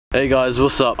Hey guys,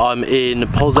 what's up? I'm in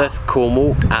Polzeath,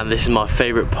 Cornwall, and this is my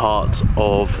favourite part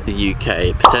of the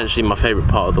UK, potentially my favourite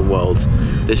part of the world.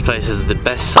 This place has the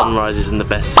best sunrises and the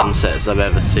best sunsets I've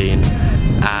ever seen,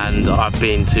 and I've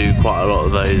been to quite a lot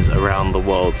of those around the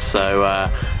world, so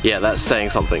yeah, that's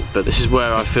saying something. But this is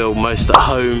where I feel most at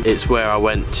home. It's where I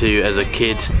went to as a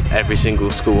kid. Every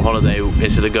single school holiday,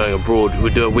 instead of going abroad,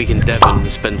 we'd do a week in Devon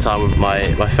and spend time with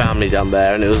my family down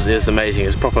there, and it was amazing. It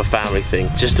was a proper family thing.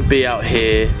 Just to be out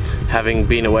here, having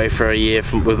been away for a year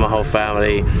with my whole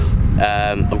family.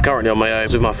 I'm currently on my own. I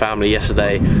was with my family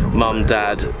yesterday, mum,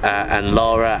 dad, and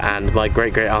Lara, and my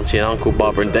great auntie and uncle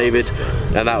Barbara and David,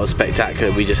 and that was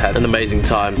spectacular. We just had an amazing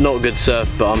time. Not a good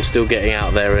surf, but I'm still getting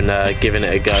out there and giving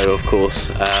it a go, of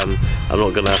course. I'm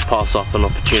not going to pass up an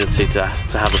opportunity to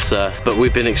have a surf, but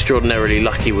we've been extraordinarily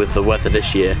lucky with the weather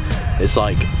this year. It's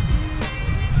like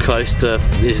close to,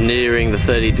 is nearing the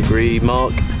 30-degree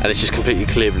mark, and it's just completely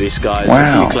clear blue skies.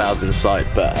 Wow. A few clouds in sight,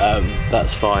 but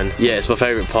that's fine. Yeah, it's my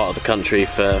favourite part of the country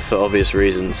for obvious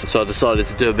reasons, so I decided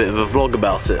to do a bit of a vlog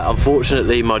about it.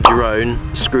 Unfortunately, my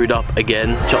drone screwed up again,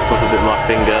 chopped off a bit of my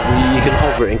finger. You can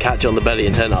hover it and catch it on the belly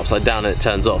and turn it upside down and it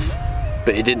turns off,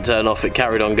 but it didn't turn off. It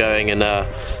carried on going, and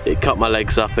it cut my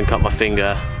legs up and cut my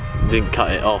finger. Didn't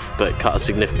cut it off, but cut a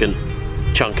significant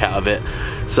chunk out of it,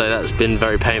 so that's been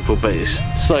very painful, but it's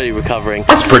slowly recovering.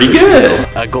 That's pretty good.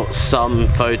 I got some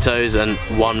photos and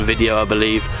one video, I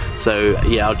believe, so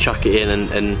yeah, I'll chuck it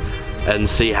in and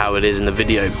see how it is in the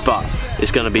video, but it's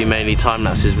going to be mainly time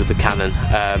lapses with the Canon,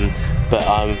 but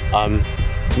I'm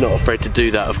not afraid to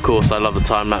do that, of course. I love the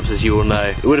time lapse, as you all know.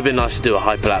 It would have been nice to do a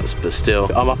hyperlapse, but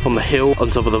still. I'm up on the hill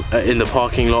on top of in the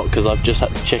parking lot, because I've just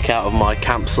had to check out of my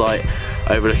campsite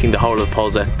overlooking the whole of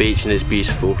Polzeath beach, and it's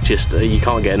beautiful. Just you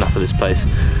can't get enough of this place.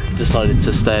 Decided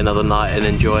to stay another night and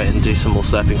enjoy it and do some more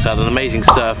surfing. So I had an amazing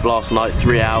surf last night,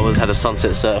 3 hours, had a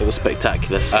sunset surf. It was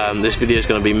spectacular. This video is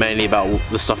going to be mainly about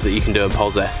the stuff that you can do in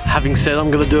Polzeath. Having said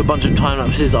I'm going to do a bunch of time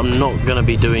lapses, I'm not going to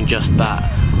be doing just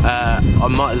that. I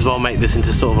might as well make this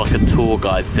into sort of like a tour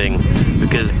guide thing,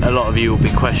 because a lot of you will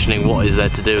be questioning what is there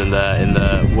to do in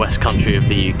the West Country of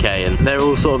the UK, and they're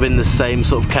all sort of in the same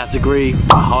sort of category: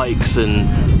 hikes and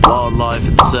wildlife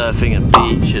and surfing and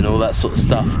beach and all that sort of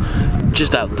stuff.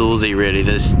 Just outdoorsy, really.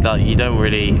 There's like you don't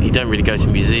really go to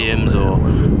museums or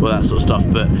that sort of stuff,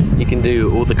 but you can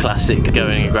do all the classic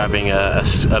going and grabbing a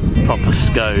proper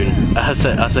scone. I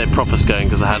say proper scone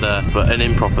because I had an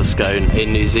improper scone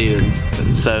in New Zealand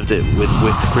and served it with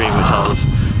whipped cream,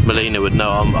 which Melina would know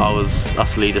I was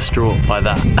utterly distraught by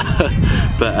that.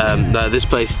 But no, this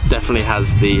place definitely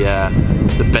has the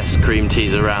best cream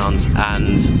teas around,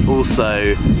 and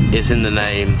also it's in the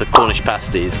name, the Cornish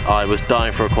pasties. I was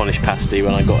dying for a Cornish pasty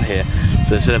when I got here,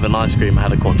 so instead of an ice cream I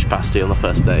had a Cornish pasty on the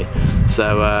first day.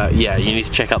 So yeah, you need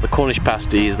to check out the Cornish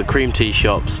pasties, the cream tea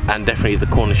shops, and definitely the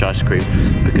Cornish ice cream,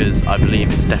 because I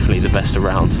believe it's definitely the best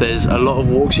around. There's a lot of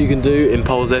walks you can do in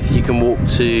Polzeath. You can walk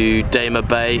to Damer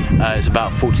Bay. It's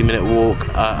about a 40-minute walk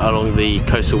along the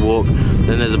coastal walk.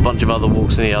 Then there's a bunch of other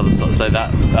walks on the other side, so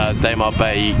that Damer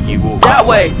Bay, you walk that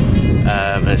way,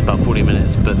 and it's about 40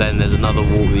 minutes. But then there's another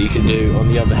walk that you can do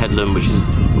on the other headland,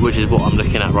 which is what I'm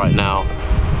looking at right now.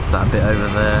 That bit over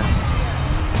there,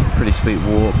 pretty sweet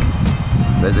walk.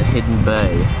 There's a hidden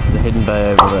bay, the hidden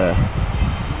bay over there,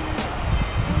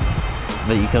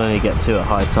 that you can only get to at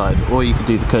high tide, or you could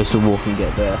do the coastal walk and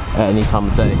get there at any time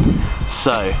of day.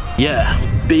 So yeah,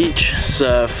 beach,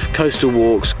 surf, coastal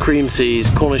walks, cream teas,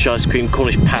 Cornish ice cream,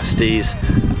 Cornish pasties,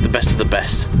 the best of the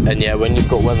best. And yeah, when you've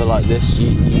got weather like this,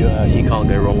 you can't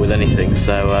go wrong with anything.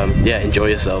 So yeah, enjoy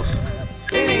yourselves.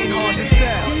 It ain't hard to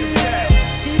tell.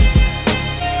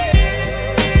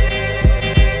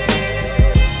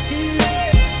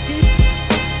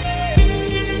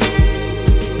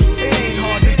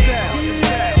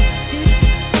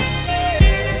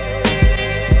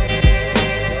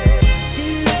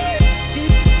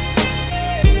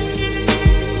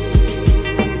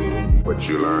 What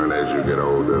you learn as you get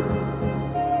older,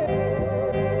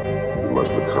 you must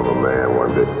become a man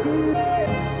one day.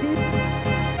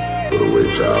 Put away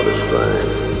childish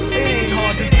things. It ain't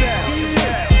hard to tell.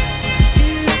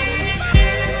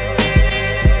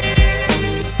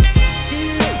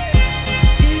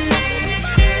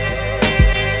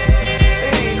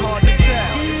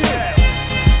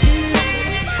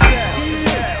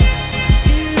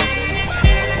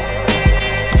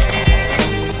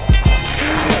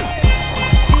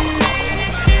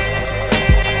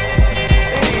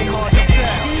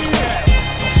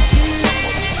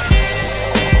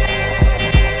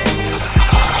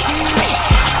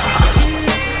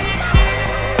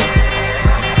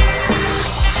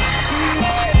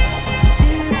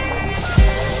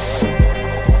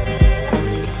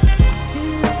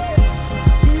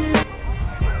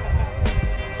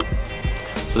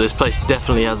 this place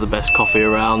definitely has the best coffee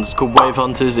around. It's called Wave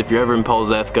Hunters. If you're ever in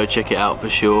Polzeath, go check it out for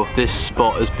sure. This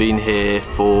spot has been here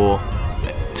for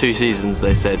 2 seasons,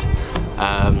 they said.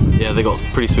 Yeah, they got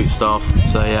pretty sweet staff,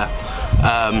 so yeah.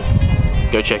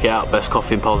 Go check it out, best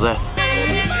coffee in Polzeath.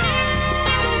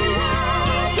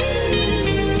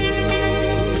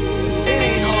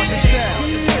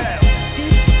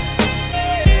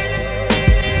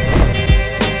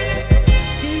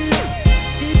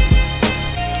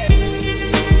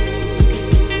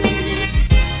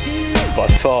 By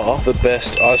far the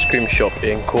best ice cream shop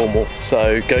in Cornwall,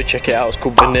 so go check it out. It's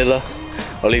called Vanilla.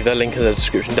 I'll leave their link in the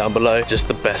description down below. Just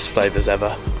the best flavours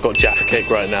ever. Got Jaffa cake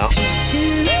right now.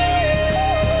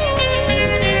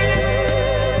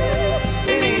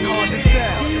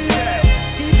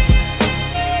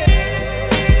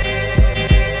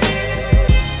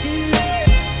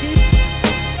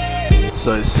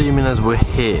 So seeming as we're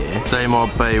here,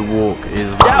 Daymar Bay Walk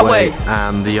is that way,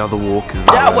 and the other walk is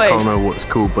that way. I can't remember what it's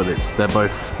called, but they're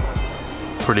both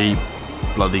pretty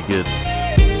bloody good.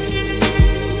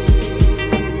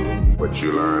 What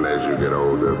you learn as you get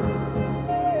older,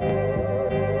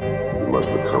 you must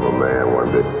become a man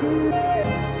one day.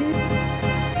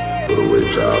 Put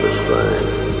away childish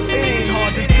things. It ain't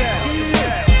hard to tell.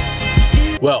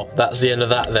 Well, that's the end of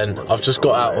that then. I've just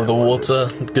got out of the water,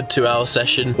 good 2-hour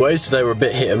session. The waves today were a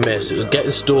bit hit and miss. It was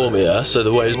getting stormier, so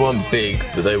the waves weren't big,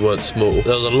 but they weren't small.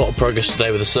 There was a lot of progress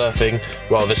today with the surfing,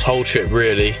 well, this whole trip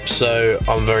really, so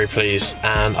I'm very pleased,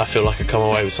 and I feel like I come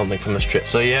away with something from this trip.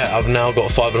 So yeah, I've now got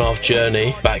a 5.5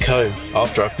 journey back home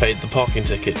after I've paid the parking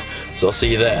ticket, so I'll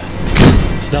see you there.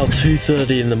 It's now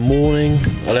 2:30 in the morning.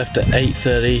 I left at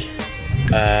 8:30.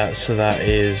 So that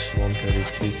is 1:30,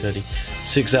 2:30,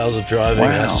 6 hours of driving. Wow.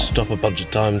 I had to stop a bunch of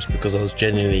times because I was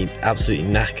genuinely absolutely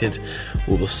knackered.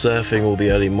 All the surfing, all the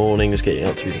early mornings, getting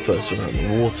out to be the first one out in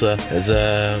the water has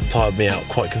tired me out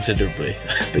quite considerably.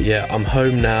 But yeah, I'm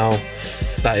home now.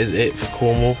 That is it for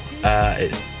Cornwall.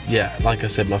 It's, yeah, like I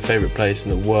said, my favourite place in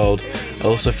the world. I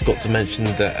also forgot to mention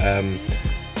that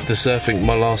the surfing,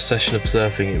 my last session of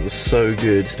surfing, it was so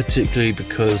good, particularly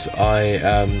because I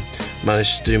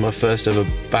managed to do my first ever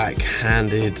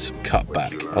backhanded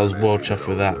cutback. I was well chuffed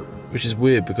with that, which is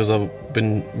weird because I've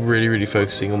been really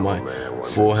focusing on my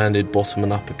forehanded bottom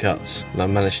and uppercuts, and I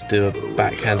managed to do a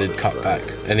backhanded cutback.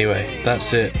 Anyway,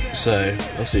 that's it, so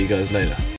I'll see you guys later.